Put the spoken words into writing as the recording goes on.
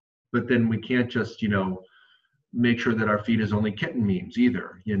but then we can't just, make sure that our feed is only kitten memes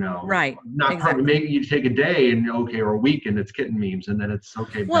either, Right. Not Exactly. maybe you take a day and or a week and it's kitten memes, and then it's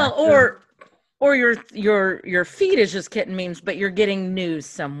okay. Well, Back to, or your feed is just kitten memes, but you're getting news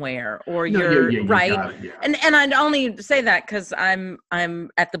somewhere, or no, yeah, you're yeah, you right. got it, yeah. And I'd only say that because I'm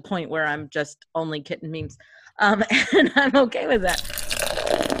at the point where I'm just only kitten memes, and I'm okay with that.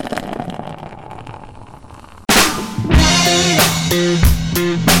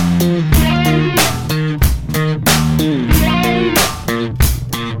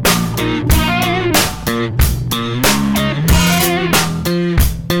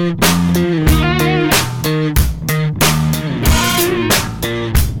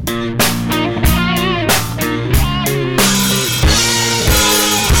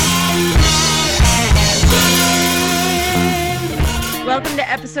 Welcome to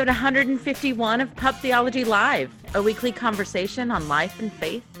episode 151 of Pup Theology Live, a weekly conversation on life and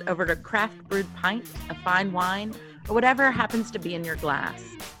faith over a craft brewed pint, a fine wine, or whatever happens to be in your glass.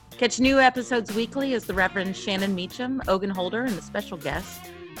 Catch new episodes weekly as the Reverend Shannon Meacham, Ogun Holder, and the special guests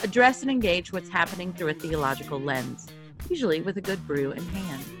address and engage what's happening through a theological lens, usually with a good brew in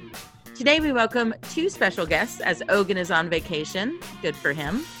hand. Today we welcome two special guests as Ogun is on vacation. Good for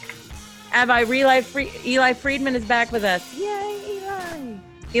him. Eli Friedman is back with us. Yay, Eli!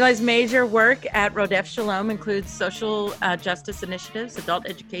 Eli's major work at Rodef Shalom includes social justice initiatives, adult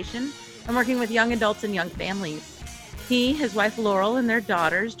education, and working with young adults and young families. He, his wife Laurel, and their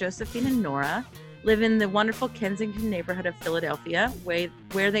daughters, Josephine and Nora, live in the wonderful Kensington neighborhood of Philadelphia,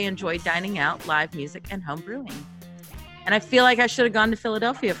 where they enjoy dining out, live music, and home brewing. And I feel like I should have gone to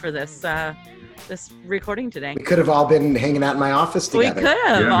Philadelphia for this recording today. We could have all been hanging out in my office together. We could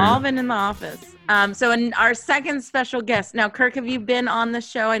have all been in the office. So in our second special guest. Now, Kirk, have you been on the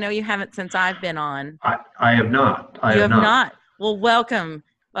show? I know you haven't since I've been on. I have not. You have not. Well, welcome.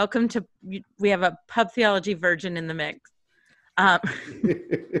 Welcome to, we have a pub theology virgin in the mix.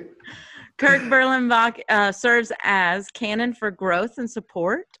 Kirk Berlenbach serves as canon for growth and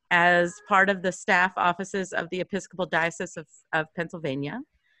support as part of the staff offices of the Episcopal Diocese of Pennsylvania.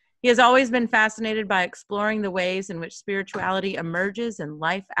 He has always been fascinated by exploring the ways in which spirituality emerges in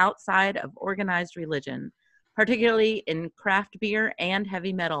life outside of organized religion, particularly in craft beer and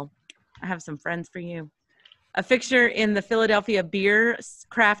heavy metal. I have some friends for you. A fixture in the Philadelphia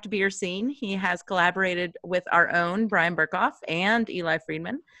craft beer scene, he has collaborated with our own Brian Burkhoff and Eli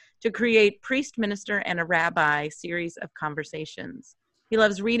Friedman to create Priest, Minister, and a Rabbi series of conversations. He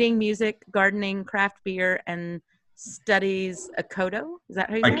loves reading, music, gardening, craft beer, and studies Aikido. Is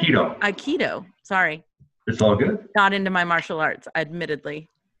that how you say it? Aikido. Sorry. It's all good. Not into my martial arts, admittedly.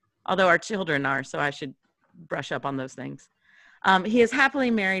 Although our children are, so I should brush up on those things. He is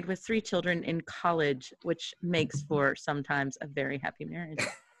happily married with 3 children in college, which makes for sometimes a very happy marriage.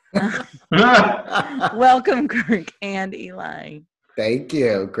 Welcome, Kirk and Eli. Thank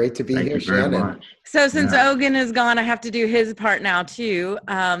you. Great to be here, Shannon. So since Ogun is gone, I have to do his part now too.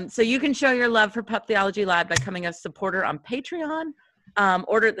 So you can show your love for Pup Theology Live by becoming a supporter on Patreon.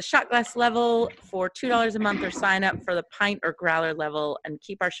 Order at the shot glass level for $2 a month, or sign up for the pint or growler level and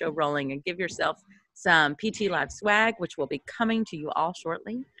keep our show rolling, and give yourself some PT Live swag, which will be coming to you all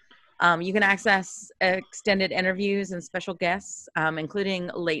shortly. You can access extended interviews and special guests,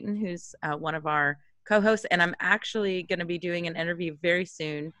 including Leighton, who's one of our co-host, and I'm actually going to be doing an interview very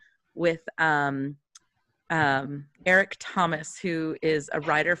soon with Eric Thomas, who is a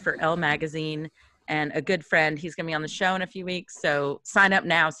writer for Elle Magazine and a good friend. He's going to be on the show in a few weeks, so sign up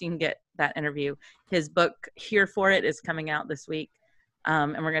now so you can get that interview. His book, Here For It, is coming out this week,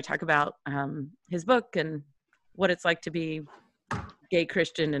 and we're going to talk about his book and what it's like to be gay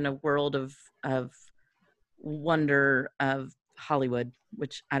Christian in a world of wonder of Hollywood,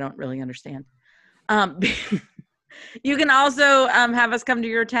 which I don't really understand. You can also have us come to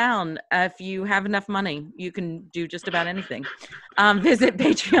your town. If you have enough money, you can do just about anything. Visit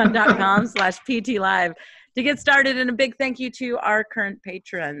patreon.com/PTLive to get started. And a big thank you to our current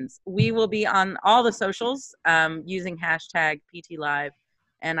patrons. We will be on all the socials using hashtag PTLive.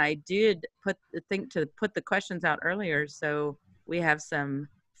 And I did think to put the questions out earlier, so we have some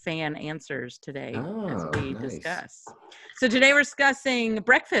fan answers today as we discuss. So today we're discussing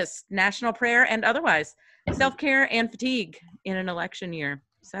breakfast, national prayer, and otherwise, self-care and fatigue in an election year.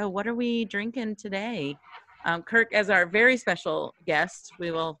 So what are we drinking today? Kirk, as our very special guest,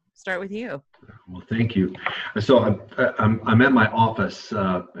 we will start with you. Well, thank you. So I'm at my office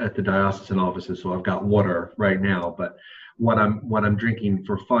at the diocesan offices, so I've got water right now. But what I'm drinking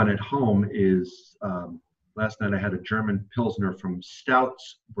for fun at home is last night I had a German Pilsner from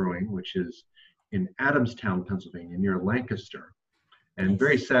Stouts Brewing, which is in Adamstown, Pennsylvania, near Lancaster. And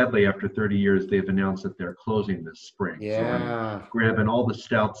very sadly, after 30 years, they've announced that they're closing this spring. So I'm grabbing all the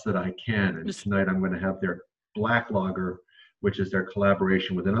stouts that I can. And tonight I'm going to have their black lager, which is their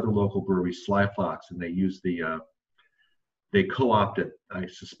collaboration with another local brewery, Sly Fox. And they use they co-opted, I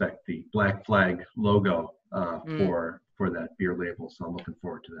suspect, the Black Flag logo for that beer label. So I'm looking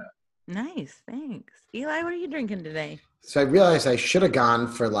forward to that. Nice, thanks. Eli, what are you drinking today? So I realized I should have gone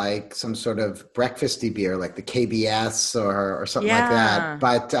for like some sort of breakfasty beer, like the KBS or something like that.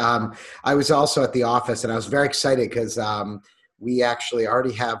 But I was also at the office, and I was very excited because we actually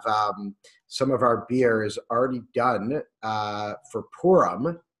already have some of our beers already done for Purim,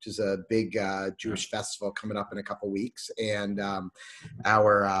 which is a big Jewish festival coming up in a couple weeks. And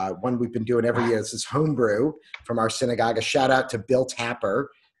our one we've been doing every year is this homebrew from our synagogue. A shout out to Bill Tapper.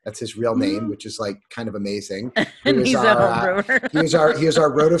 That's his real name, which is like kind of amazing. And he's a home brewer. he is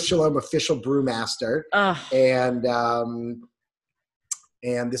our Road of Shalom official brewmaster.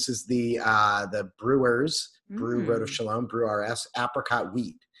 And this is the Brewers Brew Road of Shalom Brew RS Apricot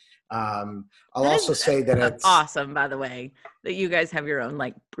Wheat. I'll also say that it's awesome, by the way, that you guys have your own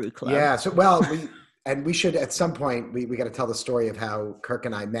like brew club. Yeah. So we should at some point we got to tell the story of how Kirk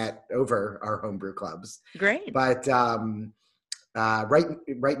and I met over our homebrew clubs. Great. But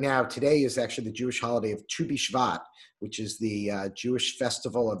right now, today is actually the Jewish holiday of Tu B'Shvat, which is the Jewish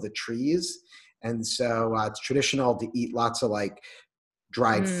festival of the trees. And so it's traditional to eat lots of like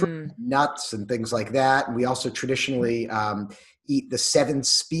dried fruit, nuts, and things like that. And we also traditionally eat the 7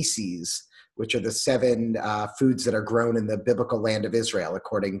 species, which are the 7 foods that are grown in the biblical land of Israel,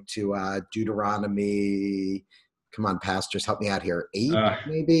 according to Deuteronomy. Come on, pastors, help me out here. 8,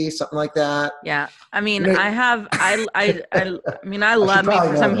 maybe something like that. Yeah, I mean, I love me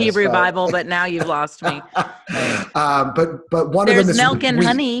for some Hebrew Bible, but now you've lost me. But one of them is there's milk and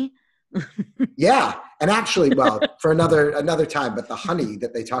honey. Yeah, and actually, well, for another time. But the honey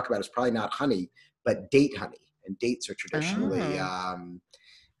that they talk about is probably not honey, but date honey, and dates are traditionally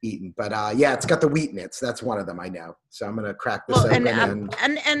eaten. But yeah, it's got the wheat in it, so that's one of them I know. So I'm gonna crack this open.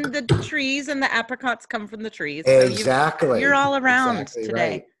 And the trees and the apricots come from the trees. Exactly. So you're all around today.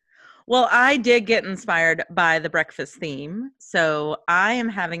 Right. Well, I did get inspired by the breakfast theme, so I am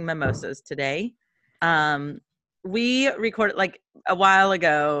having mimosas today. We recorded like a while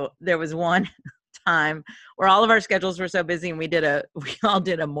ago. There was one time where all of our schedules were so busy, and we all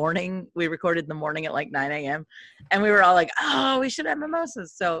did a morning. We recorded in the morning at like 9 a.m. and we were all like, oh, we should have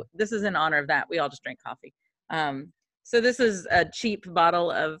mimosas. So this is in honor of that. We all just drank coffee. So this is a cheap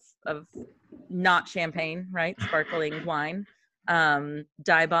bottle of not champagne, right? Sparkling wine.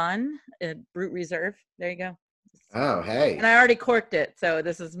 Dibon, Brut Reserve. There you go. Oh, hey. And I already corked it. So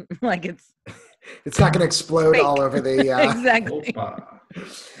this is like it's not going to explode fake. All over the exactly.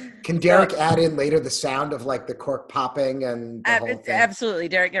 Can Derek add in later the sound of like the cork popping and the whole thing? Absolutely,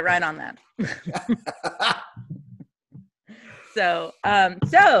 Derek, get right on that. So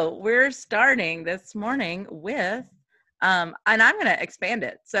we're starting this morning with and I'm going to expand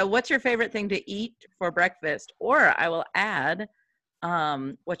it. So what's your favorite thing to eat for breakfast? Or I will add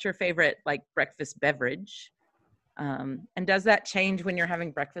what's your favorite like breakfast beverage? And does that change when you're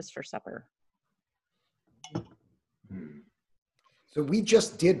having breakfast for supper? So we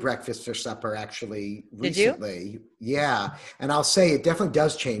just did breakfast for supper actually recently. Did you? Yeah. And I'll say it definitely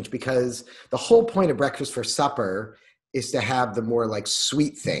does change because the whole point of breakfast for supper is to have the more like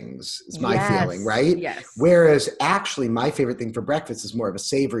sweet things is my feeling, right? Yes. Whereas actually my favorite thing for breakfast is more of a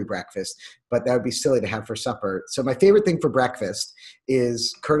savory breakfast, but that would be silly to have for supper. So my favorite thing for breakfast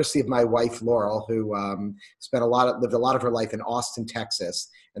is courtesy of my wife, Laurel, who lived a lot of her life in Austin, Texas,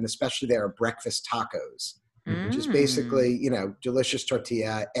 and especially there are breakfast tacos. Which is basically, delicious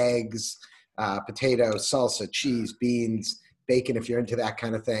tortilla, eggs, potato, salsa, cheese, beans, bacon, if you're into that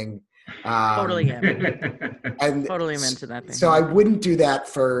kind of thing. Totally am. And totally am into that thing. So I wouldn't do that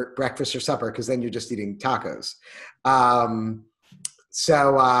for breakfast or supper because then you're just eating tacos. For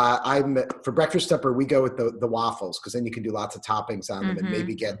breakfast supper, we go with the waffles because then you can do lots of toppings on them and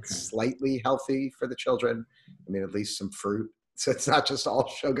maybe get slightly healthy for the children. I mean, at least some fruit. So it's not just all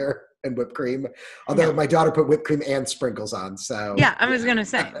sugar and whipped cream. Although my daughter put whipped cream and sprinkles on. So yeah, I was going to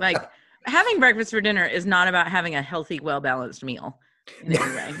say, like, having breakfast for dinner is not about having a healthy, well-balanced meal. In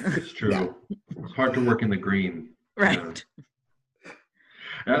any way. It's true. Yeah. It's hard to work in the green. Right.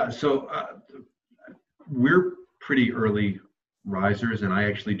 So we're pretty early risers, and I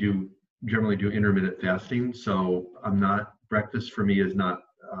actually generally do intermittent fasting. So breakfast for me is not,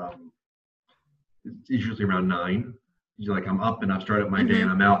 it's usually around 9. like I'm up and I've started my day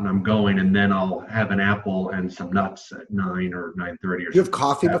and I'm out and I'm going, and then I'll have an apple and some nuts at 9 or 9:30 or something. You have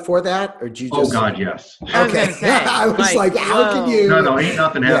coffee before that, or do you just? Oh God, yes. I was Okay. gonna say, I was like, how can you? No, ain't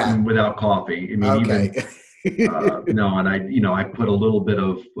nothing happening without coffee. I mean, Okay. no, and I put a little bit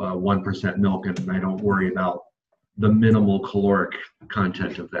of 1% milk in it, and I don't worry about the minimal caloric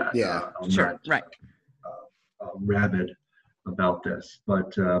content of that. Yeah, I'm sure, not, right. Rabid about this,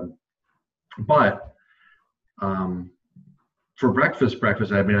 but for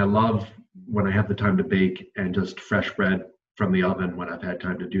breakfast, I mean, I love when I have the time to bake and just fresh bread from the oven when I've had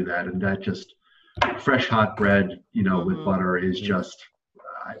time to do that, and that just fresh hot bread, with butter is just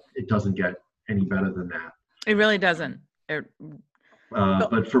it doesn't get any better than that. It really doesn't.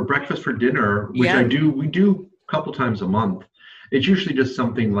 But for breakfast, for dinner, which we do a couple times a month, it's usually just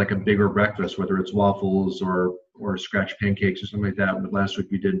something like a bigger breakfast, whether it's waffles or scratch pancakes or something like that. But last week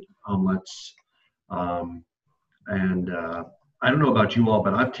we did omelets. And I don't know about you all,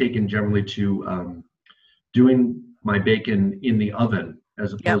 but I've taken generally to doing my bacon in the oven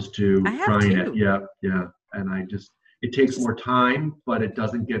as opposed to frying it. Yeah. And it takes more time, but it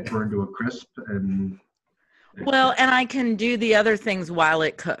doesn't get burned to a crisp. And I can do the other things while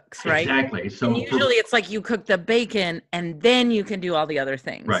it cooks, right? Exactly. So and usually it's like you cook the bacon and then you can do all the other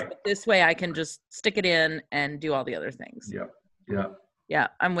things. Right. But this way I can just stick it in and do all the other things. Yeah.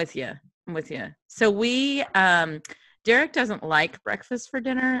 I'm with you. So Derek doesn't like breakfast for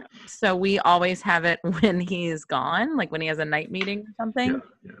dinner, so we always have it when he's gone, like when he has a night meeting or something.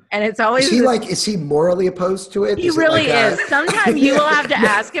 Yeah. And it's always is he morally opposed to it? He really is. Sometimes you will have to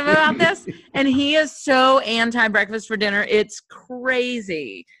ask him about this, and he is so anti breakfast for dinner. It's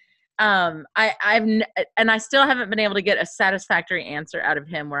crazy. I still haven't been able to get a satisfactory answer out of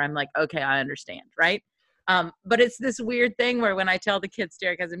him where I'm like, okay, I understand, right? But it's this weird thing where when I tell the kids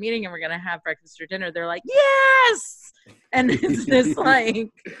Derek has a meeting and we're going to have breakfast or dinner, they're like, yes. And it's this like,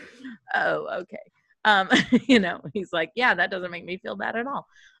 oh, okay. He's like, yeah, that doesn't make me feel bad at all.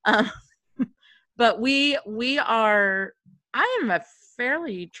 But I am a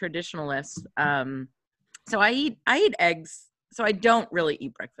fairly traditionalist. So I eat eggs. So I don't really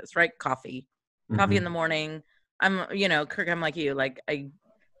eat breakfast, right? Coffee in the morning. Kirk, I'm like you, like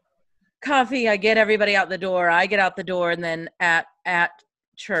coffee, I get everybody out the door. I get out the door, and then at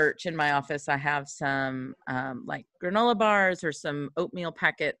church in my office, I have some like granola bars or some oatmeal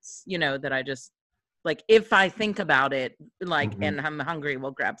packets, that I just like, if I think about it, like, and I'm hungry,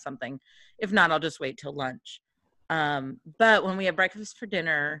 we'll grab something. If not, I'll just wait till lunch. But when we have breakfast for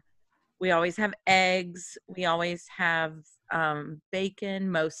dinner, we always have eggs. We always have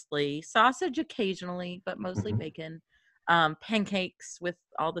bacon, mostly sausage occasionally, but mostly bacon. Pancakes with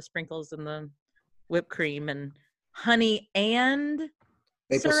all the sprinkles and the whipped cream and honey and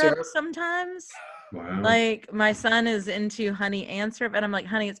maple syrup sometimes. Wow. Like my son is into honey and syrup, and I'm like,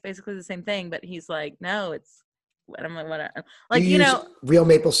 honey, it's basically the same thing, but he's like, no, it's what I'm like, you use real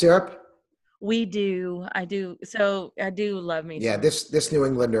maple syrup? We do. I do. So I do love me. Yeah, this New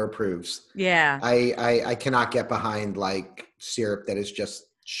Englander approves. Yeah. I cannot get behind like syrup that is just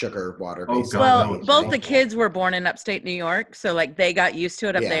sugar water. Oh, God, well, no, both the kids were born in upstate New York, so like they got used to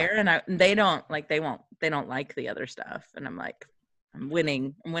it up there, and they don't like the other stuff. And I'm like, I'm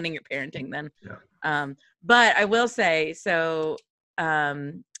winning your parenting then. Yeah. But I will say, so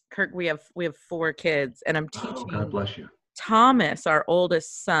Kirk, we have 4 kids, and I'm teaching. Oh, God bless you. Thomas, our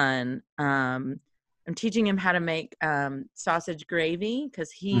oldest son, I'm teaching him how to make sausage gravy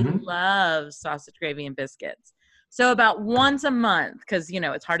because he loves sausage gravy and biscuits. So about once a month, because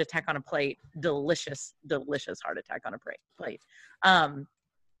it's hard to tack on a plate, delicious hard to tack on a plate.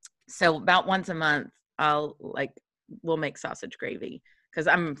 So about once a month, we'll make sausage gravy because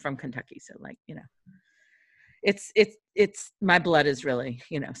I'm from Kentucky, so it's my blood is really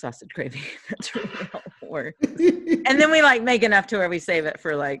sausage gravy. That's really how it works. And then we make enough to where we save it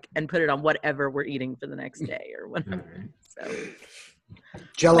for and put it on whatever we're eating for the next day or whatever. So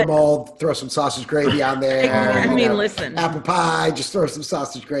Jello mold, throw some sausage gravy on there. I mean, listen, apple pie, just throw some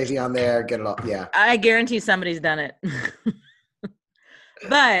sausage gravy on there, get it all. Yeah, I guarantee somebody's done it.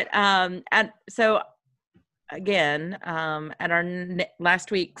 But so again, at our last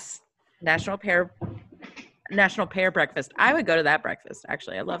week's National Pear Breakfast, I would go to that breakfast.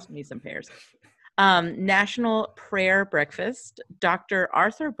 Actually, I love me some pears. National Prayer Breakfast, Dr.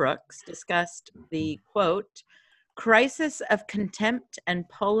 Arthur Brooks discussed the quote, crisis of contempt and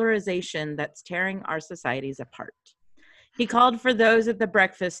polarization that's tearing our societies apart. He called for those at the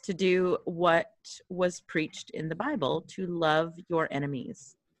breakfast to do what was preached in the Bible, to love your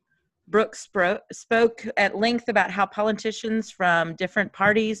enemies. Brooke spoke at length about how politicians from different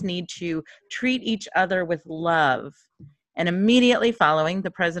parties need to treat each other with love. And immediately following,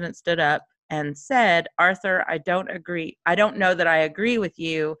 the president stood up and said, Arthur, I don't agree. I don't know that I agree with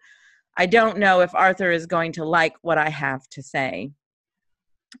you. I don't know if Arthur is going to like what I have to say.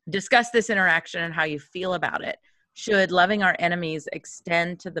 Discuss this interaction and how you feel about it. Should loving our enemies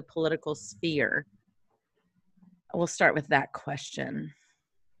extend to the political sphere? We'll start with that question.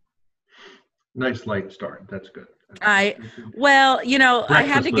 Nice light start. That's good. Well, you know, I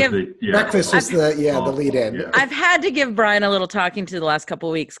had to give breakfast was the lead in. Yeah. I've had to give Brian a little talking to the last couple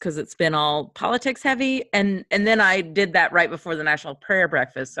of weeks because it's been all politics heavy, and then I did that right before the National Prayer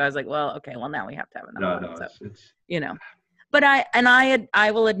Breakfast. So I was like, well, okay, well now we have to have another one. So, it's you know, but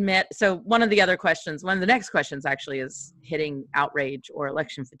I will admit. So one of the next questions actually is hitting outrage or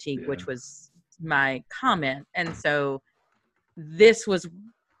election fatigue, which was my comment, and so this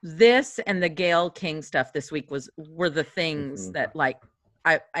and the Gayle King stuff this week were the things that like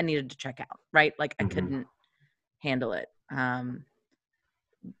I needed to check out, right? Like I couldn't handle it.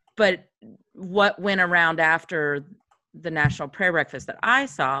 But what went around after the National Prayer Breakfast that I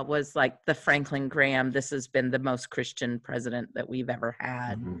saw was like the Franklin Graham, this has been the most Christian president that we've ever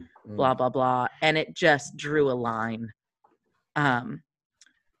had, blah, blah, blah. And it just drew a line.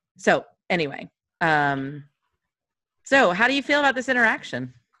 So anyway, so how do you feel about this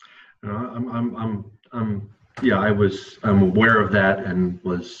interaction? I'm aware of that and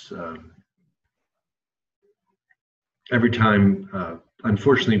was every time,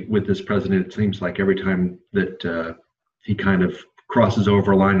 unfortunately with this president, it seems like every time that he kind of crosses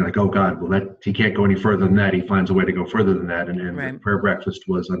over a line and like, oh God, well he can't go any further than that. He finds a way to go further than that. And right. The prayer breakfast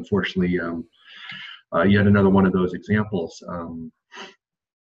was unfortunately yet another one of those examples. And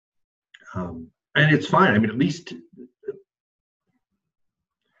it's fine. I mean, at least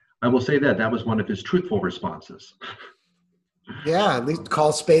I will say that was one of his truthful responses. Yeah, at least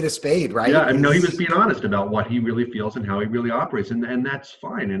call spade a spade, right? Yeah, I mean, no, he was being honest about what he really feels and how he really operates, and that's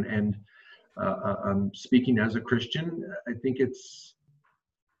fine. And speaking as a Christian, I think it's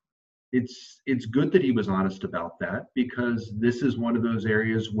good that he was honest about that, because this is one of those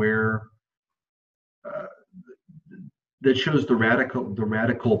areas where that shows the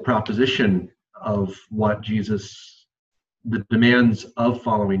radical proposition of what Jesus. The demands of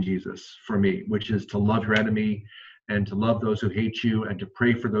following Jesus for me, which is to love your enemy and to love those who hate you and to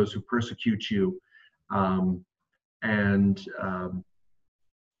pray for those who persecute you. That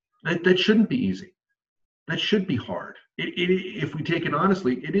shouldn't be easy. That should be hard. If we take it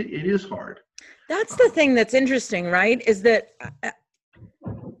honestly, it is hard. That's the thing that's interesting, right? Is that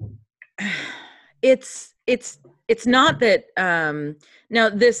it's not that now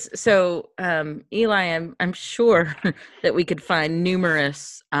this. So Eli, I'm sure that we could find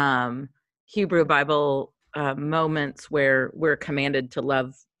numerous Hebrew Bible moments where we're commanded to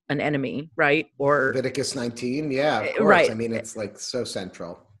love an enemy, right? Or Leviticus 19, yeah, of course. Right. I mean, it's like so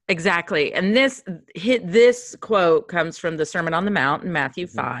central. Exactly, and this quote comes from the Sermon on the Mount in Matthew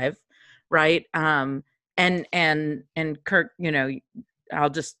 5, right? And Kirk, you know, I'll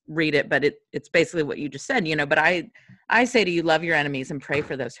just read it, but it's basically what you just said, you know. But I say to you, love your enemies and pray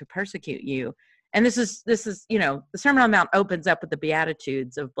for those who persecute you. And this is, you know, the Sermon on the Mount opens up with the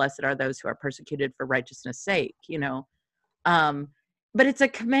Beatitudes of blessed are those who are persecuted for righteousness' sake, you know. But it's a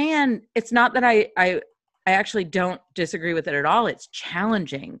command. It's not that I actually don't disagree with it at all. It's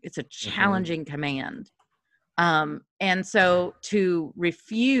challenging. It's a challenging command. And so to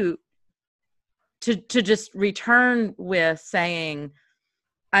refute, to just return with saying,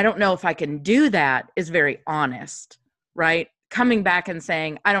 I don't know if I can do that, is very honest, right? Coming back and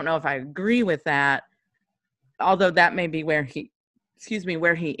saying, I don't know if I agree with that, although that may be where he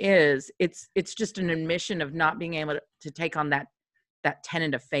is, it's just an admission of not being able to take on that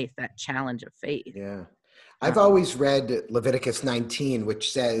tenet of faith, that challenge of faith. Yeah. I've always read Leviticus 19,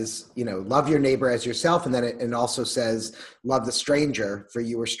 which says, you know, love your neighbor as yourself. And then it also says, love the stranger, for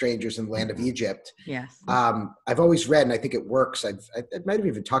you were strangers in the land of Egypt. Yes. I've always read, and I think it works. I might have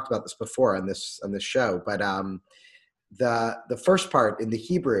even talked about this before on this show, but the first part in the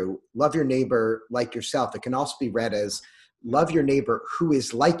Hebrew, love your neighbor like yourself, it can also be read as love your neighbor who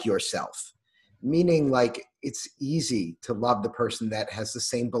is like yourself. Meaning, like, it's easy to love the person that has the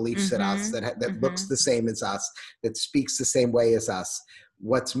same beliefs as us, that looks the same as us, that speaks the same way as us.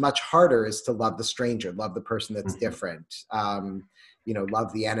 What's much harder is to love the stranger, love the person that's different, you know,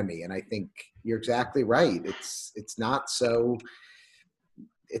 love the enemy. And I think you're exactly right. It's not so,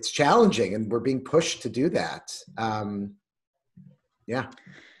 it's challenging, and we're being pushed to do that. Yeah.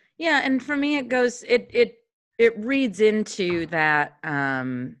 Yeah. And for me, it reads into that,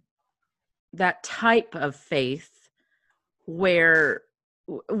 that type of faith where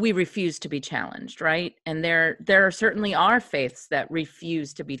we refuse to be challenged, right? And there certainly are faiths that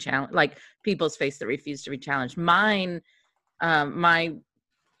refuse to be challenged, like people's faiths that refuse to be challenged. Mine,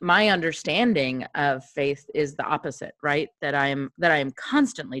 my understanding of faith is the opposite, right? That I am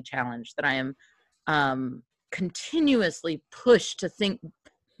constantly challenged, that I am continuously pushed to think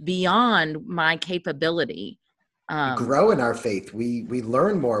beyond my capability. We grow in our faith. We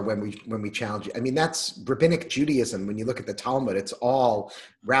learn more when we challenge it. I mean, that's rabbinic Judaism. When you look at the Talmud, it's all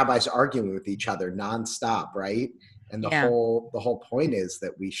rabbis arguing with each other nonstop, right? And the whole point is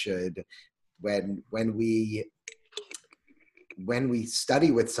that we should, when we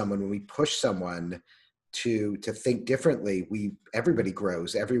study with someone, when we push someone to think differently, everybody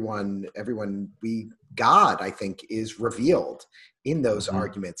grows. God, I think, is revealed in those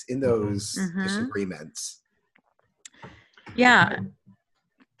arguments, in those disagreements. Yeah.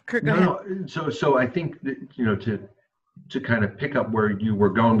 Kurt, go ahead. So I think that, to kind of pick up where you were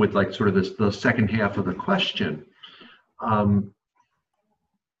going with, like, sort of the second half of the question, and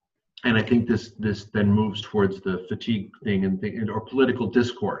I think this then moves towards the fatigue thing or political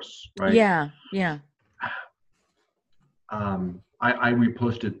discourse, right? Yeah. I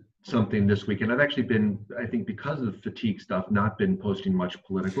reposted something this week, and I've actually been, I think because of the fatigue stuff, not been posting much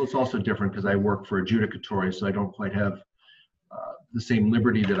political. It's also different because I work for adjudicatory, so I don't quite have the same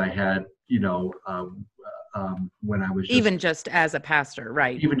liberty that I had, when I was just as a pastor,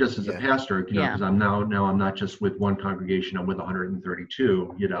 right? Even just as a pastor, because I'm now I'm not just with one congregation, I'm with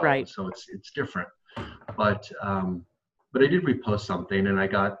 132, right. So it's different. But I did repost something, and I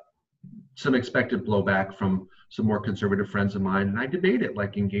got some expected blowback from some more conservative friends of mine, and I debated,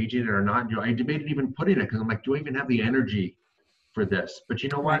 like, engaging it or not. I debated even putting it, because I'm like, do I even have the energy for this? But you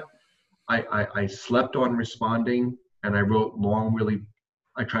know what? I slept on responding, and I wrote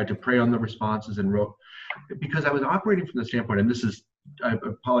I tried to pray on the responses and wrote, because I was operating from the standpoint, and I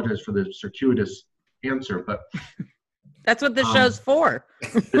apologize for the circuitous answer, but that's what the show's for.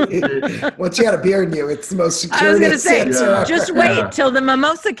 Once you had a beer in you, it's the most circuitous. I was going to say, just wait till the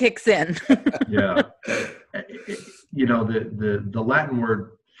mimosa kicks in. Yeah. The Latin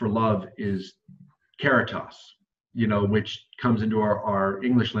word for love is caritas, which comes into our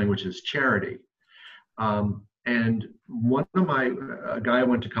English language as charity. And one of a guy I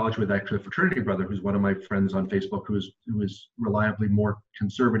went to college with, actually a fraternity brother, who's one of my friends on Facebook, who is reliably more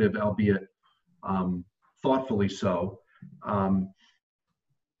conservative, albeit thoughtfully so.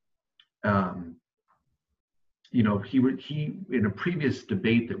 He in a previous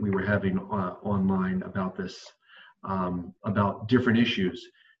debate that we were having online about this, about different issues,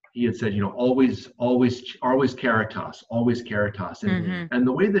 he had said, always caritas, always caritas, and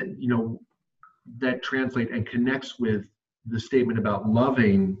the way that that translate and connects with the statement about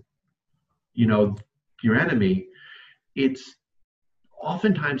loving, your enemy. It's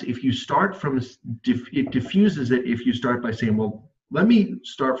oftentimes, if you start from, it diffuses it if you start by saying, well, let me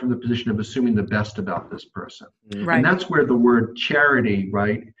start from the position of assuming the best about this person. Right. And that's where the word charity,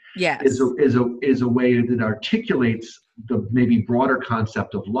 right, yes, is a way that articulates the maybe broader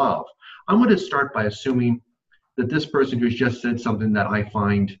concept of love. I'm going to start by assuming that this person who's just said something that I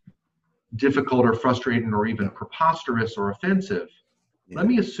find difficult or frustrating or even preposterous or offensive, let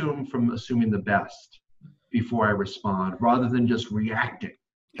me assuming the best before I respond, rather than just reacting.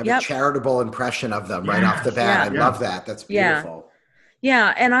 Have a charitable impression of them right off the bat. I love that. That's beautiful.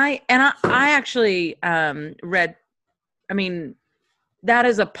 Yeah. And I actually read, I mean, that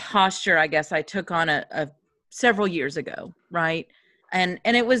is a posture, I guess, I took on several years ago, right? And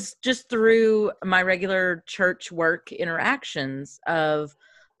it was just through my regular church work interactions of,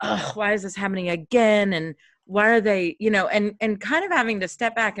 oh, why is this happening again? And why are they, and kind of having to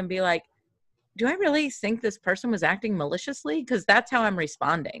step back and be like, do I really think this person was acting maliciously? Because that's how I'm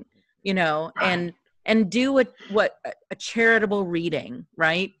responding, and do what a charitable reading,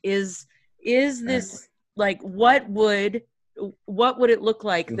 right? Is this like, what would it look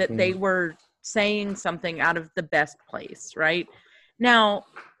like that they were saying something out of the best place, right? Now,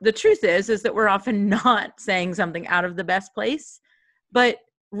 the truth is that we're often not saying something out of the best place, but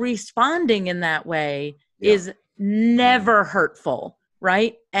responding in that way is never hurtful,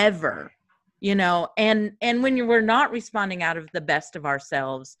 right? Ever, and when we're not responding out of the best of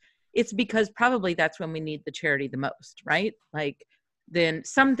ourselves, it's because probably that's when we need the charity the most, right? Like, then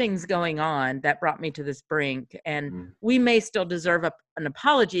something's going on that brought me to this brink, and we may still deserve an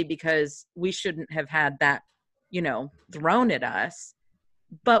apology because we shouldn't have had that, thrown at us,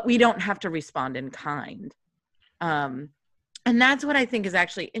 but we don't have to respond in kind. And that's what I think is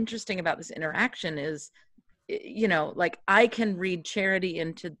actually interesting about this interaction is, like, I can read charity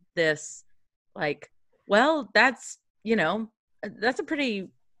into this like, well, that's a pretty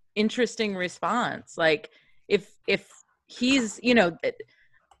interesting response. Like if he's,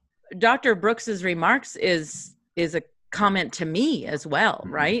 Dr. Brooks's remarks is a comment to me as well,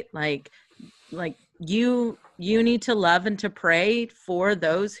 right? Like you need to love and to pray for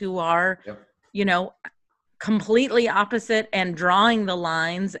those who are, completely opposite and drawing the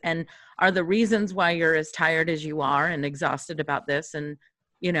lines and are the reasons why you're as tired as you are and exhausted about this. And,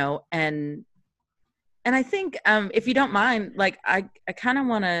 and I think, if you don't mind, like, I kind of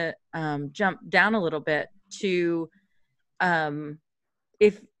want to jump down a little bit to,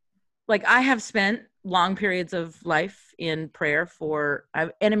 if, like, I have spent long periods of life in prayer for,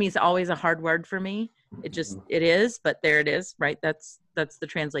 enemy is always a hard word for me. It is, but there it is, right? That's the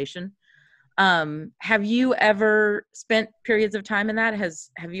translation. Have you ever spent periods of time in that?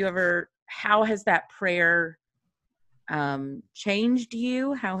 How has that prayer changed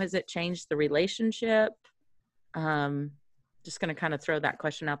you? How has it changed the relationship? Just going to kind of throw that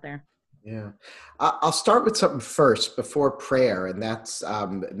question out there. Yeah. I'll start with something first before prayer. And that's,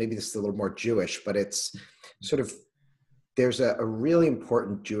 maybe this is a little more Jewish, but it's sort of, there's a really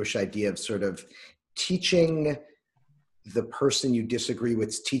important Jewish idea of sort of teaching the person you disagree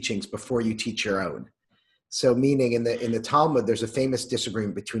with's teachings before you teach your own. So meaning in the Talmud, there's a famous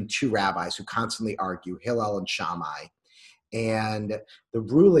disagreement between two rabbis who constantly argue, Hillel and Shammai. And the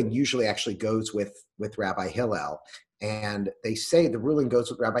ruling usually actually goes with Rabbi Hillel. And they say the ruling goes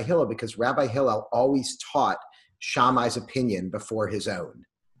with Rabbi Hillel because Rabbi Hillel always taught Shammai's opinion before his own.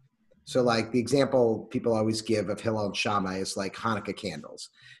 So like the example people always give of Hillel and Shammai is like Hanukkah candles.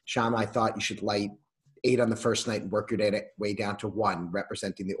 Shammai thought you should light 8 on the first night and work your way down to 1,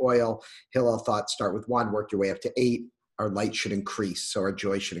 representing the oil. Hillel thought start with 1, work your way up to 8. Our light should increase, so our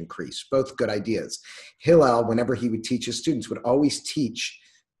joy should increase. Both good ideas. Hillel, whenever he would teach his students, would always teach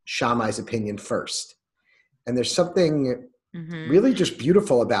Shammai's opinion first. And there's something really just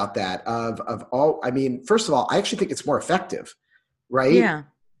beautiful about that first of all, I actually think it's more effective, right? Yeah.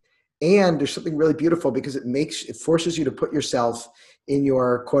 And there's something really beautiful because it forces you to put yourself in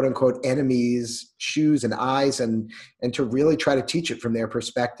your quote unquote enemy's shoes and eyes and to really try to teach it from their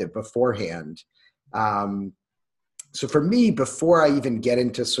perspective beforehand. So for me, before I even get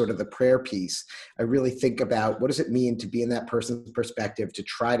into sort of the prayer piece, I really think about what does it mean to be in that person's perspective, to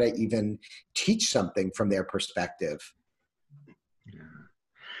try to even teach something from their perspective.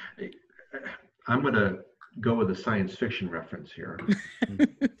 Yeah. I'm going to go with a science fiction reference here.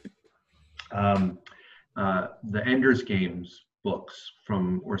 The Ender's Games books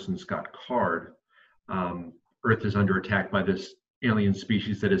from Orson Scott Card, Earth is under attack by this alien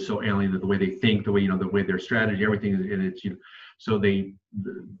species that is so alien that the way they think, the way, the way their strategy, everything, and it's, so I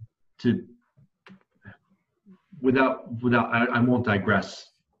won't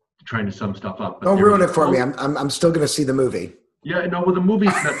digress trying to sum stuff up. Don't ruin it for me. I'm still going to see the movie. Yeah, no, well, the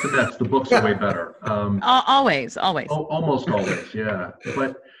movie's nuts and nuts. The books are way better. Always. Almost always, yeah.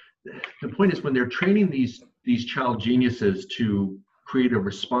 But the point is when they're training these child geniuses to create a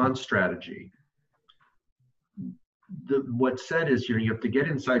response strategy, what's said is, you have to get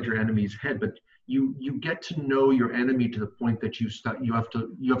inside your enemy's head, but you get to know your enemy to the point that you have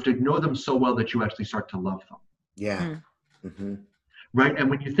to know them so well that you actually start to love them. Yeah. Mm-hmm. Right. And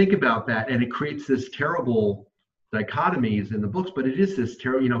when you think about that, and it creates this terrible dichotomies in the books, but it is this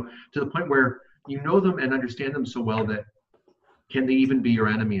terrible, to the point where you know them and understand them so well that can they even be your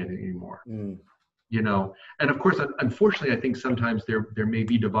enemy anymore? And of course, unfortunately, I think sometimes there may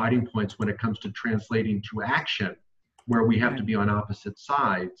be dividing points when it comes to translating to action, where we have to be on opposite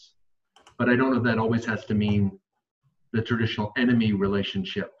sides. But I don't know if that always has to mean the traditional enemy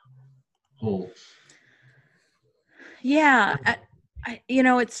relationship holds. Yeah.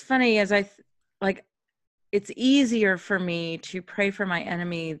 It's funny as it's easier for me to pray for my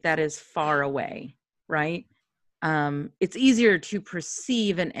enemy that is far away, right? It's easier to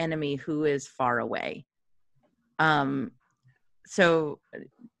perceive an enemy who is far away. So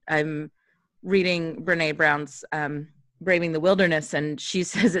I'm reading Brene Brown's Braving the Wilderness, and she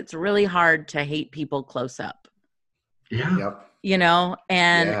says it's really hard to hate people close up. Yeah. Yep.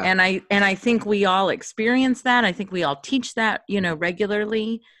 And I think we all experience that. I think we all teach that,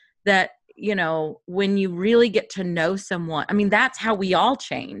 regularly, that, when you really get to know someone, that's how we all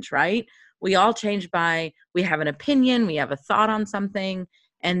change, right? We all change we have an opinion, we have a thought on something,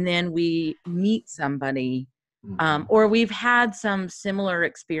 and then we meet somebody, or we've had some similar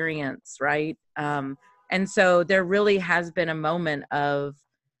experience, right? And so there really has been a moment of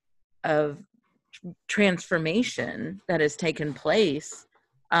transformation that has taken place.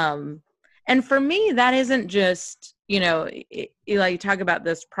 And for me, that isn't just, you talk about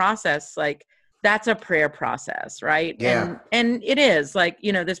this process, like that's a prayer process, right? Yeah. And it is like,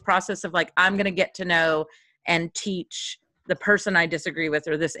 this process of like, I'm going to get to know and teach the person I disagree with,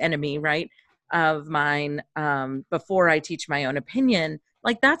 or this enemy, right, of mine, before I teach my own opinion.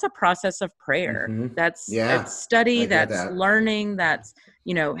 Like, that's a process of prayer. Mm-hmm. That's Yeah, it's study, I get that's that. learning, that's,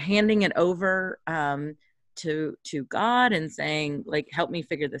 handing it over to God and saying, like, help me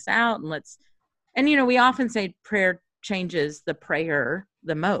figure this out. And we often say prayer changes the prayer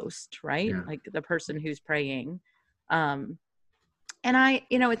the most, right? Yeah. Like the person who's praying. And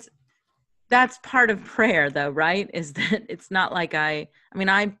that's part of prayer though, right? Is that it's not like I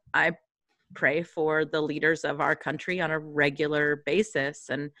pray for the leaders of our country on a regular basis,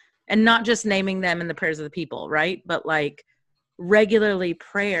 and not just naming them in the prayers of the people, right? But like regularly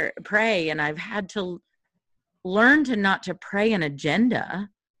pray. And I've had to learn to not to pray an agenda,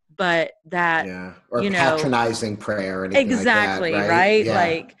 but that, or patronizing prayer or anything exactly, like that, right? Yeah.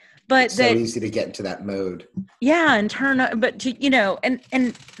 Like, but it's so easy to get into that mode. Yeah, and but to,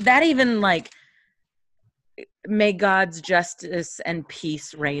 and that even like, may God's justice and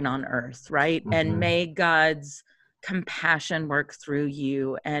peace reign on earth, right? Mm-hmm. And may God's compassion work through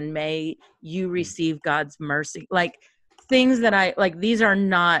you, and may you receive God's mercy. Like, things that I like, these are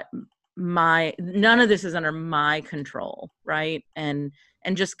not none of this is under my control, right? And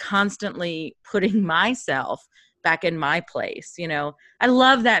just constantly putting myself back in my place. I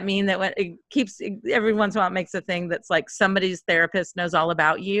love that meme that when it keeps, every once in a while it makes a thing that's like, somebody's therapist knows all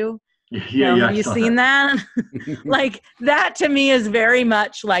about you. Yeah, have you seen that? Like, that to me is very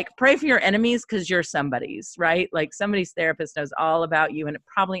much like, pray for your enemies because you're somebody's, right? Like, somebody's therapist knows all about you, and it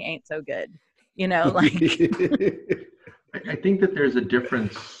probably ain't so good, like. I think that there's a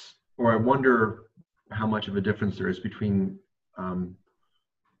difference, or I wonder how much of a difference there is between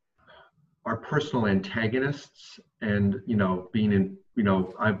our personal antagonists and, being in,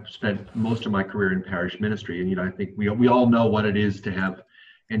 I've spent most of my career in parish ministry, and, I think we all know what it is to have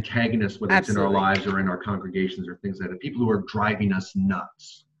antagonists, whether it's in our lives or in our congregations or things like that, people who are driving us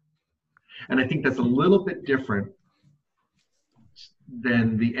nuts. And I think that's a little bit different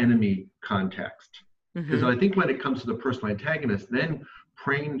than the enemy context. Because I think when it comes to the personal antagonist, then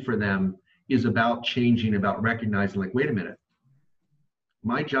praying for them is about changing, about recognizing, like, wait a minute,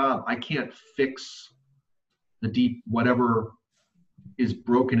 my job, I can't fix the deep, whatever is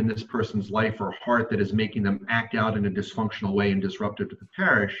broken in this person's life or heart that is making them act out in a dysfunctional way and disruptive to the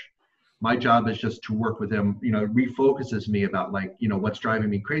parish. My job is just to work with them, refocuses me about, like, what's driving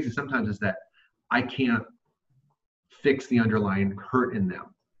me crazy sometimes is that I can't fix the underlying hurt in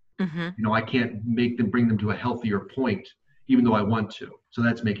them. Mm-hmm. I can't bring them to a healthier point, even though I want to. So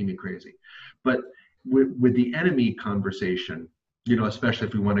that's making me crazy. But with the enemy conversation, especially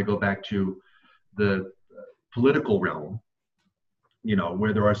if we want to go back to the political realm,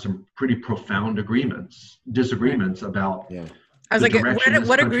 where there are some pretty profound disagreements about. Yeah. I was like,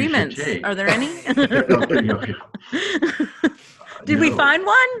 what agreements? Are there any? Did we find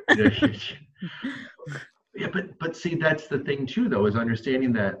one? Yeah, but see, that's the thing too, though, is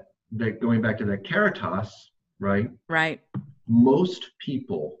understanding that going back to that caritas, right? Right. Most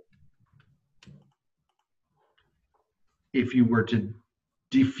people, if you were to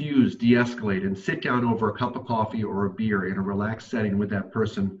diffuse, de-escalate, and sit down over a cup of coffee or a beer in a relaxed setting with that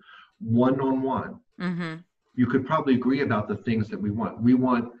person, one-on-one, mm-hmm. you could probably agree about the things that we want. We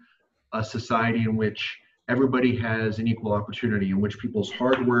want a society in which everybody has an equal opportunity, in which people's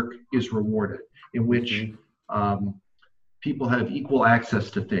hard work is rewarded, in which people have equal access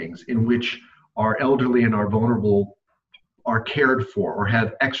to things, in which our elderly and our vulnerable are cared for or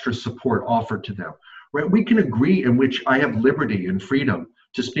have extra support offered to them. Right? We can agree in which I have liberty and freedom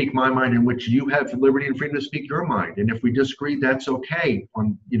to speak my mind, in which you have liberty and freedom to speak your mind. And if we disagree, that's okay,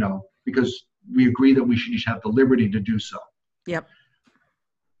 because we agree that we should each have the liberty to do so. Yep.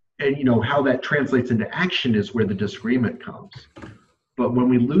 And how that translates into action is where the disagreement comes. But when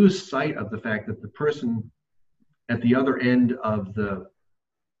we lose sight of the fact that the person at the other end of the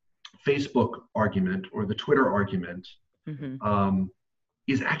Facebook argument or the Twitter argument mm-hmm.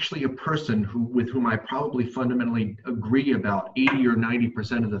 Is actually a person with whom I probably fundamentally agree about 80 or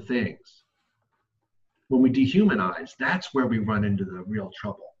 90% of the things. When we dehumanize, that's where we run into the real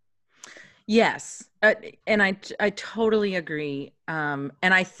trouble. Yes. And I totally agree. And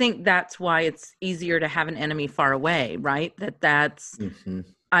I think that's why it's easier to have an enemy far away, right? That's, mm-hmm.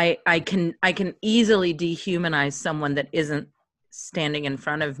 I can easily dehumanize someone that isn't standing in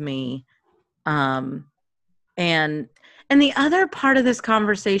front of me. And the other part of this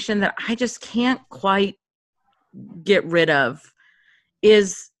conversation that I just can't quite get rid of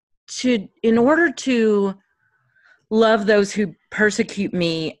is in order to love those who persecute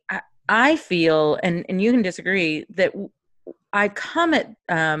me, I feel, and you can disagree, that I come at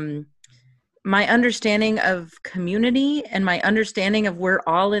my understanding of community and my understanding of we're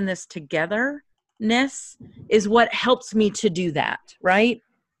all in this togetherness is what helps me to do that, right?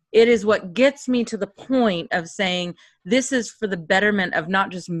 It is what gets me to the point of saying this is for the betterment of not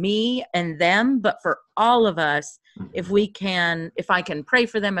just me and them, but for all of us. If I can pray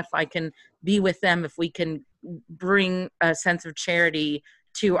for them, if I can be with them, if we can bring a sense of charity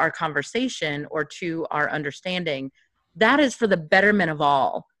to our conversation or to our understanding, that is for the betterment of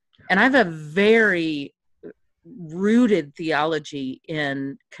all. And I have a very rooted theology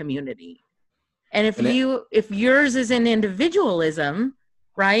in community. And if yours is in individualism,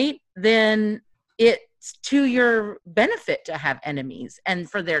 right, then it's to your benefit to have enemies and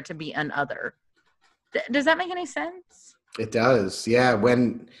for there to be an other. Does that make any sense? It does. Yeah.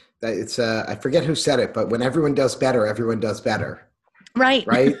 I forget who said it, but when everyone does better, everyone does better. Right.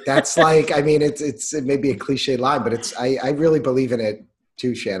 Right. That's like, I mean, it may be a cliche line, but I really believe in it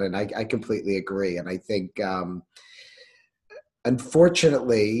too, Shannon. I completely agree. And I think,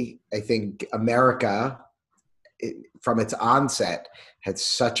 unfortunately, I think America, from its onset, had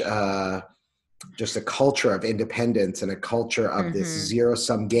such just a culture of independence and a culture of this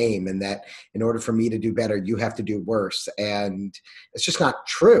zero-sum game, and that in order for me to do better, you have to do worse. And it's just not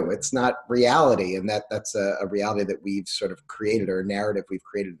true. It's not reality. And that's a reality that we've sort of created, or a narrative we've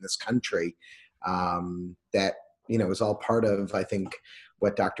created in this country, that, is all part of, I think,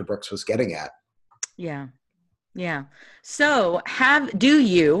 what Dr. Brooks was getting at. Yeah. Yeah. So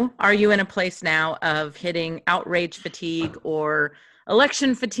are you in a place now of hitting outrage fatigue or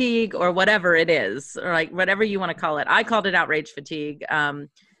election fatigue or whatever it is, or like whatever you want to call it? I called it outrage fatigue. I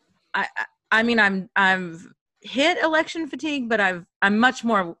mean, I've hit election fatigue, but I'm much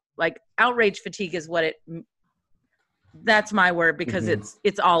more like outrage fatigue is that's my word, because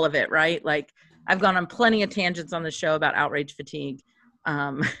it's all of it, right? Like I've gone on plenty of tangents on the show about outrage fatigue.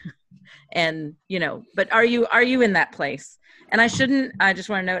 And but are you in that place? And I just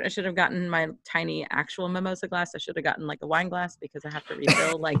want to note, I should have gotten my tiny actual mimosa glass. I should have gotten like a wine glass, because I have to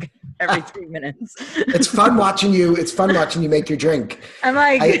refill like every 3 minutes. It's fun watching you make your drink. I'm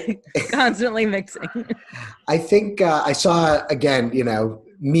like constantly mixing. I think I saw, again,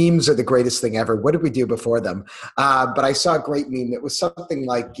 memes are the greatest thing ever. What did we do before them? But I saw a great meme that was something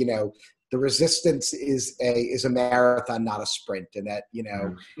like, the resistance is a marathon, not a sprint. And that,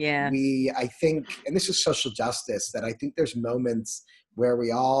 I think, and this is social justice, that I think there's moments where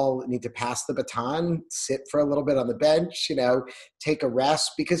we all need to pass the baton, sit for a little bit on the bench, take a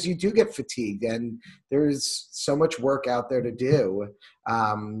rest, because you do get fatigued and there's so much work out there to do.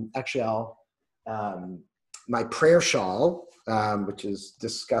 Actually, my prayer shawl, which is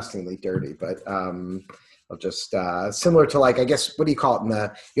disgustingly dirty, but I'll just similar to, like, I guess, what do you call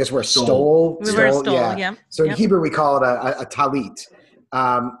it? You guys wear a stole? We wear a stole, yeah. So in Hebrew, we call it a talit.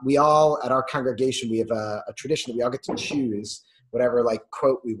 We all, at our congregation, we have a tradition that we all get to choose whatever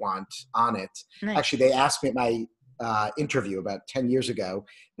quote we want on it. Nice. Actually, they asked me at my interview about 10 years ago.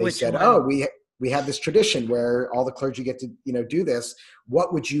 They said, one? "Oh, we have this tradition where all the clergy get to do this.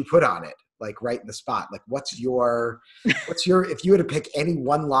 What would you put on it?" Like right in the spot. Like, what's your, if you had to pick any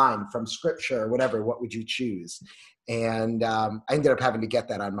one line from scripture or whatever, what would you choose? And I ended up having to get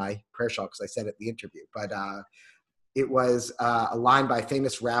that on my prayer shawl because I said it at the interview. But it was a line by a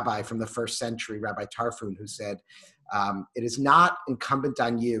famous rabbi from the first century, Rabbi Tarfon, who said, "It is not incumbent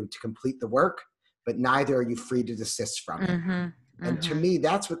on you to complete the work, but neither are you free to desist from it." And to me,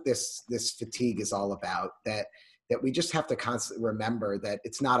 that's what this fatigue is all about, that we just have to constantly remember that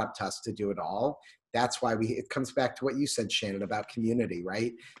it's not up to us to do it all. That's why it comes back to what you said, Shannon, about community,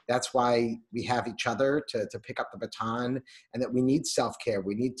 right? That's why we have each other to pick up the baton, and that we need self-care.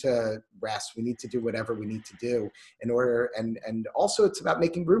 We need to rest. We need to do whatever we need to do in order. And also it's about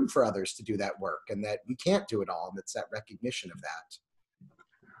making room for others to do that work, and that we can't do it all. And it's that recognition of that.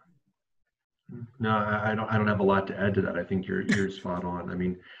 No, I don't have a lot to add to that. I think you're spot on. I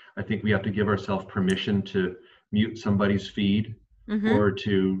mean, I think we have to give ourselves permission to mute somebody's feed or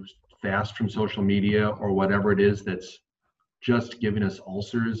to fast from social media or whatever it is that's just giving us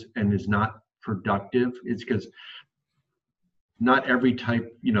ulcers and is not productive. It's because not every type,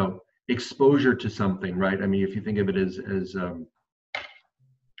 exposure to something, right? I mean, if you think of it as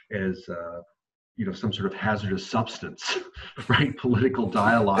some sort of hazardous substance, right? Political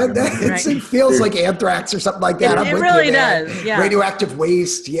dialogue. It feels like anthrax or something like that. It really does. Yeah. Radioactive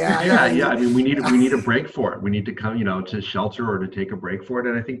waste. Yeah. I mean, we need a break for it. We need to come, to shelter or to take a break for it.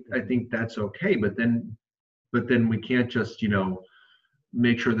 And I think that's okay. But then we can't just,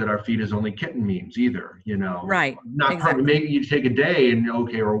 make sure that our feed is only kitten memes either, Right. Not Exactly. maybe you take a day and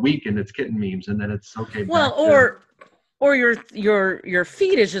or a week and it's kitten memes, and then it's okay. Well, or your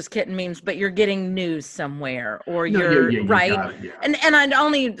feed is just kitten memes, but you're getting news somewhere, or you're right. Got it, yeah. And I'd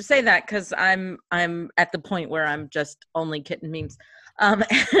only say that because I'm at the point where I'm just only kitten memes,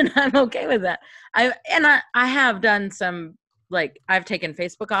 and I'm okay with that. I have done some, like, I've taken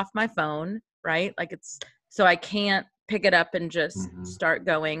Facebook off my phone, right? Like, it's so I can't pick it up and just start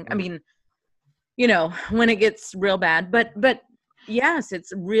going. I mean, when it gets real bad, but yes,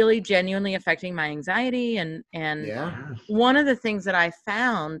 it's really genuinely affecting my anxiety. And one of the things that I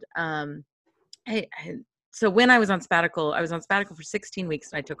found, so when I was on sabbatical, for 16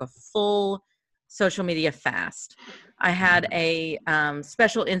 weeks, and I took a full social media fast. I had a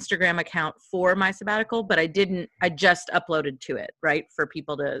special Instagram account for my sabbatical, but I just uploaded to it, right, for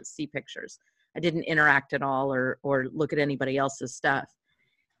people to see pictures. I didn't interact at all or look at anybody else's stuff.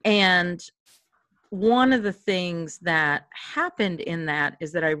 And one of the things that happened in that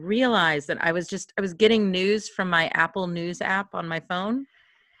is that I realized that I was getting news from my Apple News app on my phone,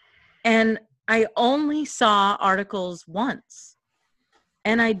 and I only saw articles once.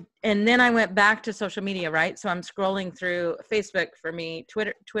 And then I went back to social media, right? So I'm scrolling through Facebook. For me,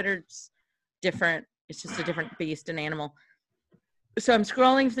 Twitter's different. It's just a different beast and animal. So I'm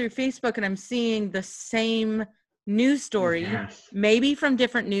scrolling through Facebook and I'm seeing the same news story, maybe from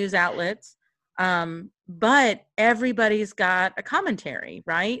different news outlets, but everybody's got a commentary,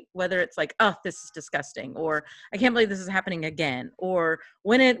 right? Whether it's like, oh, this is disgusting, or I can't believe this is happening again, or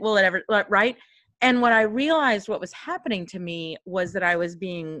will it ever, right? And what I realized what was happening to me was that I was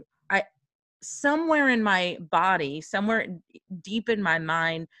somewhere in my body, somewhere deep in my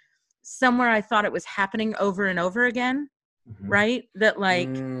mind, somewhere I thought it was happening over and over again. Right? That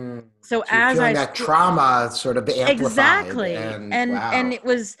so as I that trauma sort of amplified. Exactly. And it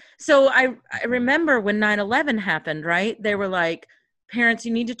was, so I remember when 9/11 happened, right? They were like, parents,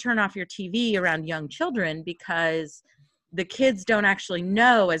 you need to turn off your TV around young children because the kids don't actually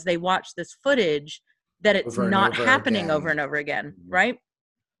know as they watch this footage that it's not happening over and over again. Right.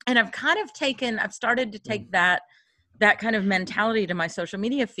 And I've started to take that kind of mentality to my social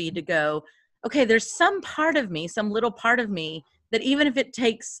media feed to go, okay, there's some little part of me that even if it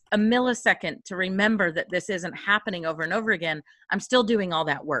takes a millisecond to remember that this isn't happening over and over again, I'm still doing all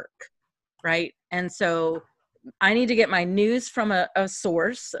that work, right? And so I need to get my news from a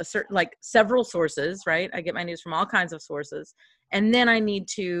source, like several sources, right? I get my news from all kinds of sources. And then I need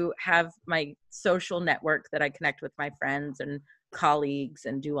to have my social network that I connect with my friends and colleagues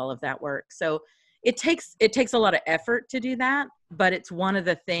and do all of that work. So it takes a lot of effort to do that, but it's one of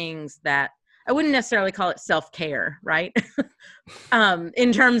the things that I wouldn't necessarily call it self-care, right?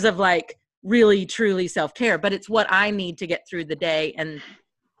 In terms of like really, truly self-care, but it's what I need to get through the day and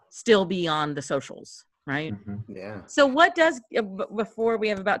still be on the socials, right? Yeah. So what does, before we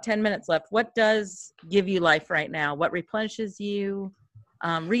have about 10 minutes left, what does give you life right now? What replenishes you?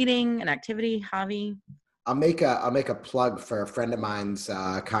 Reading, an activity, hobby? I'll make a plug for a friend of mine's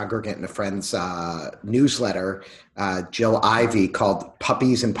congregant and a friend's newsletter, Jill Ivey, called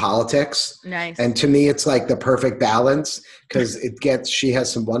Puppies and Politics. Nice. And to me, it's like the perfect balance because she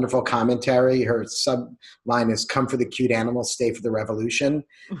has some wonderful commentary. Her subline is "Come for the cute animals, stay for the revolution."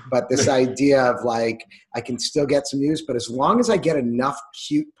 But this idea of like, I can still get some news, but as long as I get enough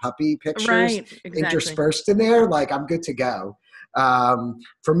cute puppy pictures interspersed in there, like I'm good to go.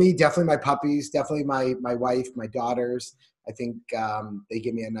 For me, definitely my puppies, definitely my wife, my daughters. I think they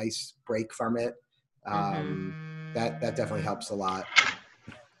give me a nice break from it. That definitely helps a lot.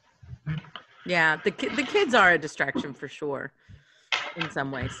 Yeah, the kids are a distraction for sure, in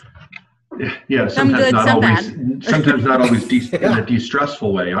some ways. Yeah, some good, some bad. Sometimes not always in a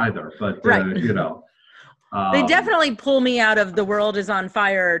de-stressful way either. But they definitely pull me out of the world is on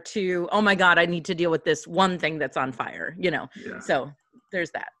fire to, oh my God, I need to deal with this one thing that's on fire, Yeah. So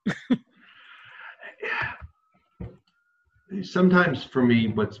there's that. Sometimes for me,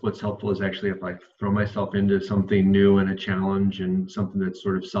 what's helpful is actually if I throw myself into something new and a challenge and something that's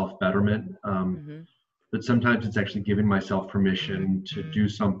sort of self-betterment. But sometimes it's actually giving myself permission to do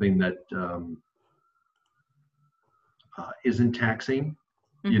something that isn't taxing,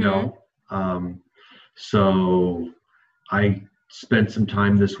 So I spent some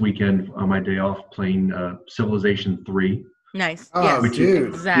time this weekend on my day off playing Civilization 3. Nice. Oh, yes, dude.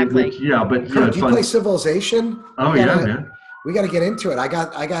 Exactly. But Kurt, do you play Civilization? Oh, yeah, man. We got to get into it. I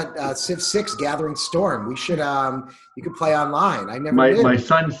got Civ 6 Gathering Storm. We should you could play online. I never did. My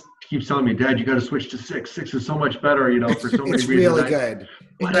son keeps telling me, Dad, you got to switch to 6. 6 is so much better, for so many reasons. It's really good.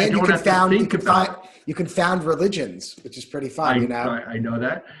 But I don't have to think about. You can found religions, which is pretty fun. I know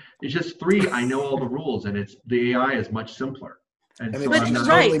that. It's just 3. I know all the rules, and the AI is much simpler. And so it's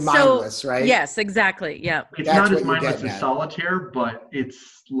totally mindless, right? Yes, exactly. Yeah. It's not as mindless as solitaire, but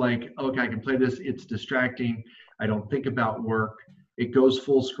it's like, okay, I can play this. It's distracting. I don't think about work. It goes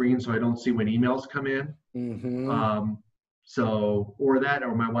full screen, so I don't see when emails come in. Mm-hmm. Or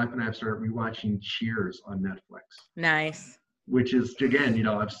my wife and I have started rewatching Cheers on Netflix. Nice. Which is, again,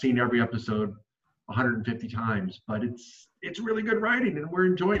 I've seen every episode 150 times, but it's really good writing, and we're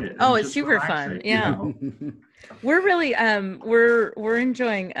enjoying it. Oh, it's super fun. Yeah. We're really we're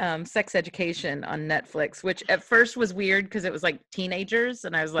enjoying Sex Education on Netflix, which at first was weird because it was like teenagers,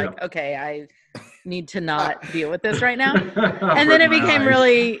 and I was like, okay, I need to not deal with this right now. And then it became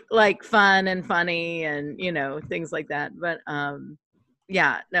really like fun and funny and things like that. But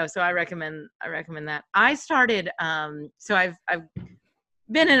so I recommend that. I started so I've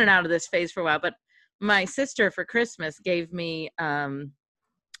been in and out of this phase for a while, but my sister for Christmas gave me a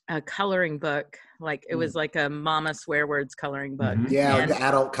coloring book. Like it was like a Mama Swear Words coloring book. Yeah, and the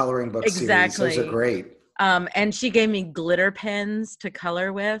adult coloring book series. Those are great. And she gave me glitter pens to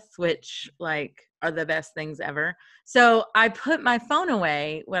color with, which like are the best things ever. So I put my phone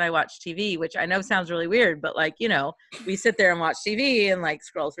away when I watch TV, which I know sounds really weird, but like, we sit there and watch TV and like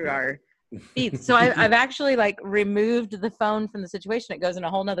scroll through our feeds. So I've actually like removed the phone from the situation. It goes in a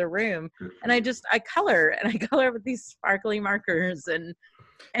whole nother room, and I color with these sparkly markers and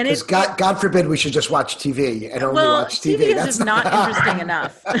it's God forbid we should just watch TV and only watch TV. That's not interesting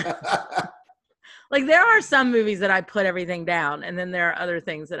enough. Like there are some movies that I put everything down, and then there are other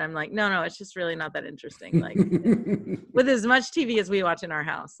things that I'm like, no, it's just really not that interesting. Like with as much TV as we watch in our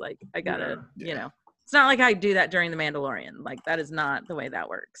house, like I gotta, it's not like I do that during The Mandalorian. Like that is not the way that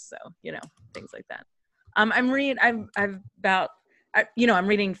works. So, things like that. I'm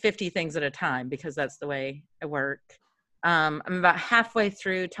reading 50 things at a time because that's the way I work. I'm about halfway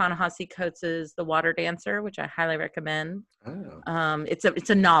through Ta-Nehisi Coates' The Water Dancer, which I highly recommend. Oh. It's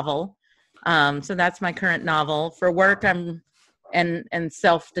a novel. So that's my current novel. For work, and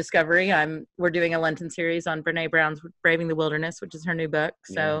self-discovery, we're doing a Lenten series on Brene Brown's Braving the Wilderness, which is her new book.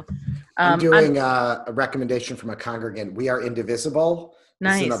 So I'm doing a recommendation from a congregant. We Are Indivisible.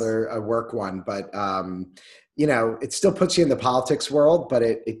 Nice. It's another work one, but it still puts you in the politics world, but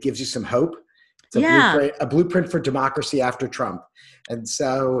it gives you some hope. It's a blueprint for democracy after Trump. And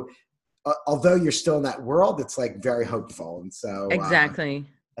so although you're still in that world, it's like very hopeful. And so exactly.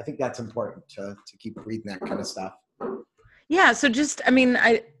 I think that's important to keep reading that kind of stuff. Yeah. So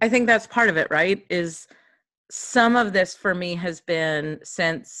I think that's part of it, right? Is some of this for me has been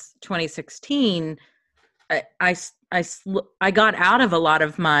since 2016. I got out of a lot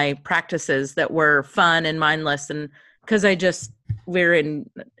of my practices that were fun and mindless, and because we're in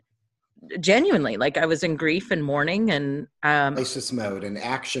genuinely, like I was in grief and mourning and crisis mode and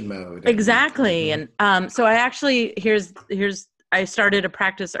action mode. Exactly. Mm-hmm. And so I actually I started a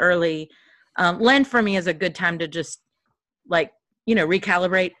practice early. Lent for me is a good time to just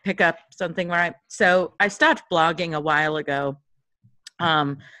recalibrate, pick up something right. So I stopped blogging a while ago.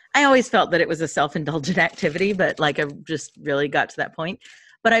 I always felt that it was a self-indulgent activity, but like I just really got to that point.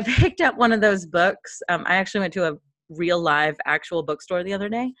 But I picked up one of those books. I actually went to a real live actual bookstore the other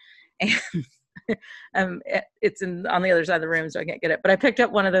day, and it's on the other side of the room, so I can't get it. But I picked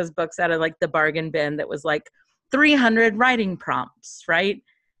up one of those books out of like the bargain bin that was like 300 writing prompts, right?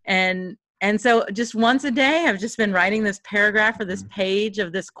 And so just once a day, I've just been writing this paragraph or this page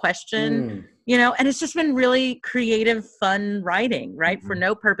of this question, and it's just been really creative, fun writing, right? Mm-hmm. For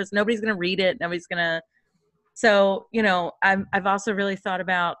no purpose. Nobody's going to read it. Nobody's going to. So, I've also really thought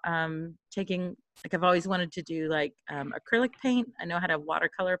about taking, like I've always wanted to do like acrylic paint. I know how to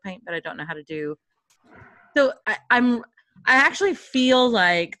watercolor paint, but I don't know how to do. So I actually feel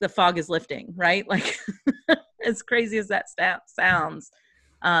like the fog is lifting, right? Like as crazy as that sounds.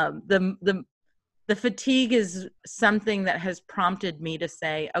 The fatigue is something that has prompted me to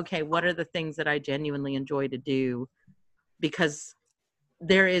say, okay, what are the things that I genuinely enjoy to do? Because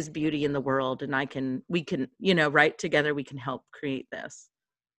there is beauty in the world, and we can, right together, we can help create this.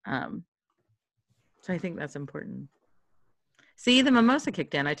 So I think that's important. See, the mimosa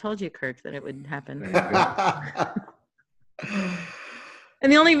kicked in. I told you, Kirk, that it would happen.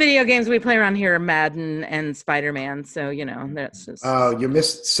 And the only video games we play around here are Madden and Spider-Man. So, that's just. Oh, you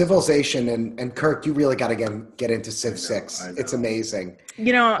missed Civilization. And Kirk, you really got to get into Civ 6. It's amazing.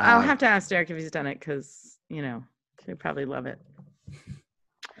 I'll have to ask Derek if he's done it because, he'd probably love it.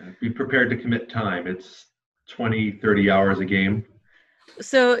 Be prepared to commit time. It's 20, 30 hours a game.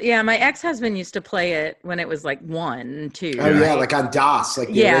 So yeah, my ex-husband used to play it when it was like 1 and 2. Oh yeah, like on DOS, like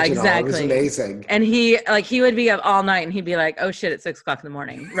the original. Exactly. It was amazing. And he would be up all night, and he'd be like, "Oh shit, it's 6:00 in the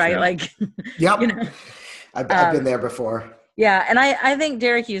morning," right? Yeah. Like, Yep. you know. I've been there before. Yeah, and I think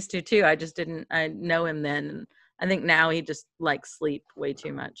Derek used to too. I know him then. And I think now he just likes sleep way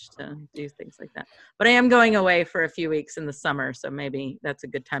too much to do things like that. But I am going away for a few weeks in the summer, so maybe that's a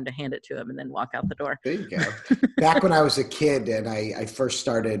good time to hand it to him and then walk out the door. There you go. Back when I was a kid and I first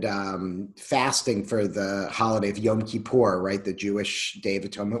started fasting for the holiday of Yom Kippur, right, the Jewish Day of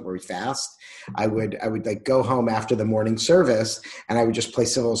Atonement where we fast, I would like go home after the morning service and I would just play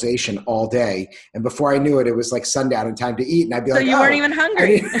Civilization all day. And before I knew it, it was like sundown and time to eat. And I'd be like, so you weren't even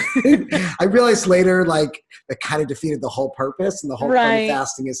hungry. I realized later, like, that kind of defeated the whole purpose. And the whole point of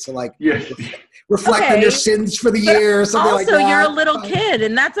fasting is to like reflect on your sins for the year or something like that. Also, you're a little kid,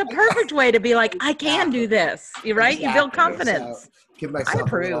 and that's a perfect way to be like, I can do this. You're right. Exactly. You build confidence. So, give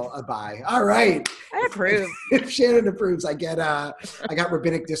myself a buy. All right. I approve. If Shannon approves, I got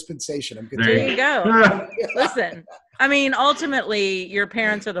rabbinic dispensation. I'm good. There you go. Listen, I mean, ultimately, your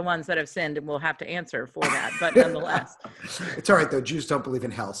parents are the ones that have sinned and will have to answer for that. But nonetheless, it's all right though. Jews don't believe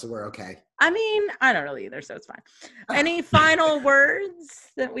in hell, so we're okay. I mean, I don't really either, so it's fine. Any final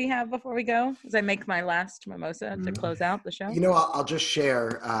words that we have before we go, as I make my last mimosa to close out the show? You know, I'll just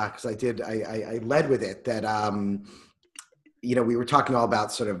share because I led with it that. You know, we were talking all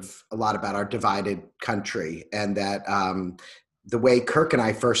about a lot about our divided country, and that the way Kirk and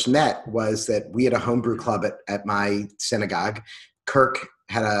I first met was that we had a homebrew club at my synagogue. Kirk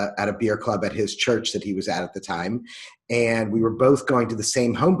had a beer club at his church that he was at the time, and we were both going to the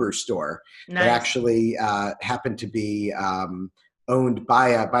same homebrew store that actually happened to be owned by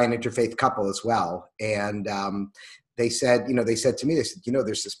an interfaith couple as well. And they said to me,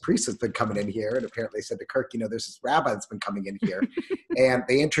 there's this priest that's been coming in here. And apparently they said to Kirk, there's this rabbi that's been coming in here. And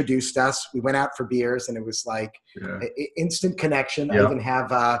they introduced us. We went out for beers and it was like instant connection. Yeah. I even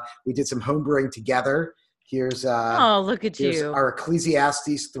have, we did some home brewing together. Here's look at you. Our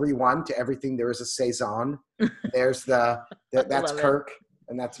Ecclesiastes 3:1, to everything there is a saison. There's that's Kirk. It.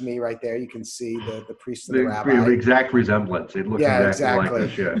 And that's me right there. You can see the priest and the rabbi. The exact resemblance. It looks exactly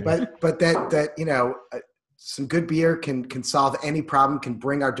like this. Yeah. But that some good beer can solve any problem, can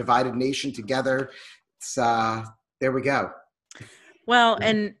bring our divided nation together. It's there we go. Well,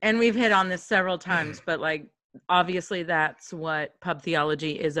 and we've hit on this several times, but like obviously that's what Pub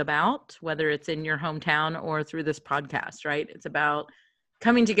Theology is about, whether it's in your hometown or through this podcast, right? It's about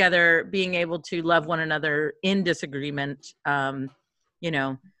coming together, being able to love one another in disagreement. For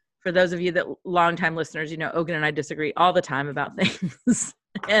those of you that longtime listeners, Ogun and I disagree all the time about things,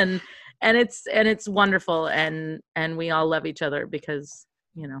 and it's wonderful, and we all love each other because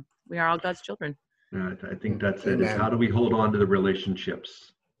we are all God's children. Yeah, I think that's it. Is how do we hold on to the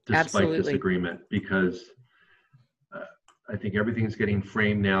relationships despite disagreement? Because I think everything's getting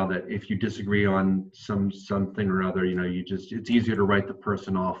framed now that if you disagree on something or other, it's easier to write the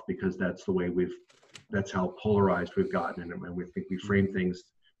person off because that's the way that's how polarized we've gotten, and we think we frame things.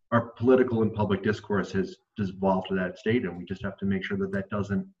 Our political and public discourse has evolved to that state, and we just have to make sure that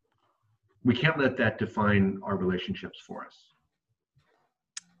doesn't. We can't let that define our relationships for us.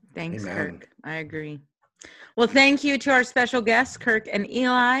 Thanks, Amen. Kirk. I agree. Well, thank you to our special guests, Kirk and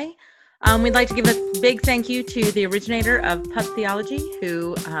Eli. We'd like to give a big thank you to the originator of Pub Theology,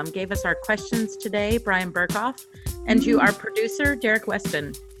 who gave us our questions today, Brian Burkhoff, and to our producer, Derek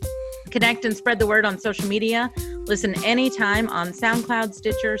Weston. Connect and spread the word on social media. Listen anytime on SoundCloud,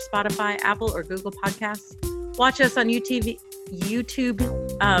 Stitcher, Spotify, Apple, or Google Podcasts. Watch us on YouTube,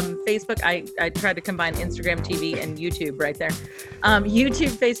 Facebook. I tried to combine Instagram TV and YouTube right there.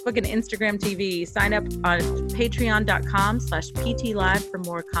 YouTube, Facebook, and Instagram TV. Sign up on patreon.com/PT Live for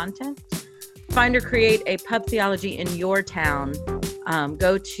more content. Find or create a Pub Theology in your town.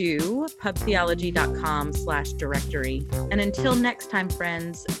 Go to pubtheology.com/directory. And until next time,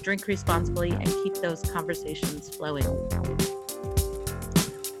 friends, drink responsibly and keep those conversations flowing.